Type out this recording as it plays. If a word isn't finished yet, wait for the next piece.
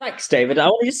Thanks, David. I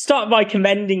want to start by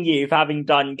commending you for having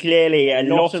done clearly a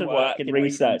lot of work and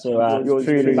research on your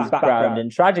truly background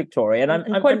and trajectory. And I'm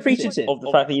quite appreciative of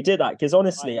the fact that you did that, because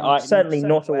honestly, I'm certainly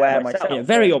not aware myself.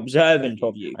 Very observant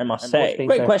of you, I must say.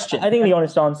 Great question. I think the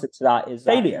honest answer to that is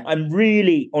failure. I'm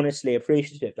really honestly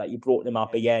appreciative that you brought them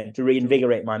up again to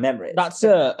reinvigorate my memories. That's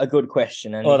a good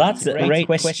question. And that's a great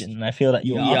question. I feel that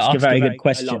you ask a very good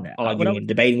question. Arguing and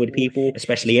debating with people,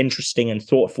 especially interesting and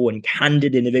thoughtful and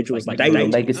candid individuals like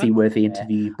David. Legacy-worthy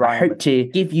interview. I hope to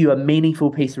give you a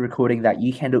meaningful piece of recording that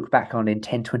you can look back on in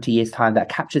 10, 20 years' time that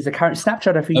captures the current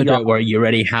snapshot of who you are. Don't worry, you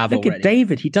already have. Look at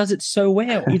David. He does it so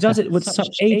well. He does it with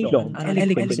such aplomb and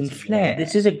elegance and flair.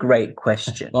 This is a great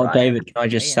question. Well, right? David, can I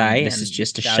just say, this is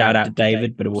just a shout out to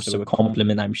David, but also a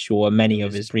compliment I'm sure many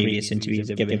of his previous interviews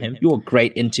have given him. You're a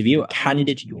great interviewer,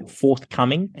 candid, you're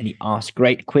forthcoming, and you ask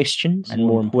great questions. And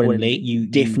more importantly, you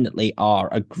definitely are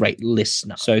a great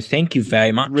listener. So thank you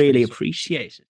very much. Really appreciate it.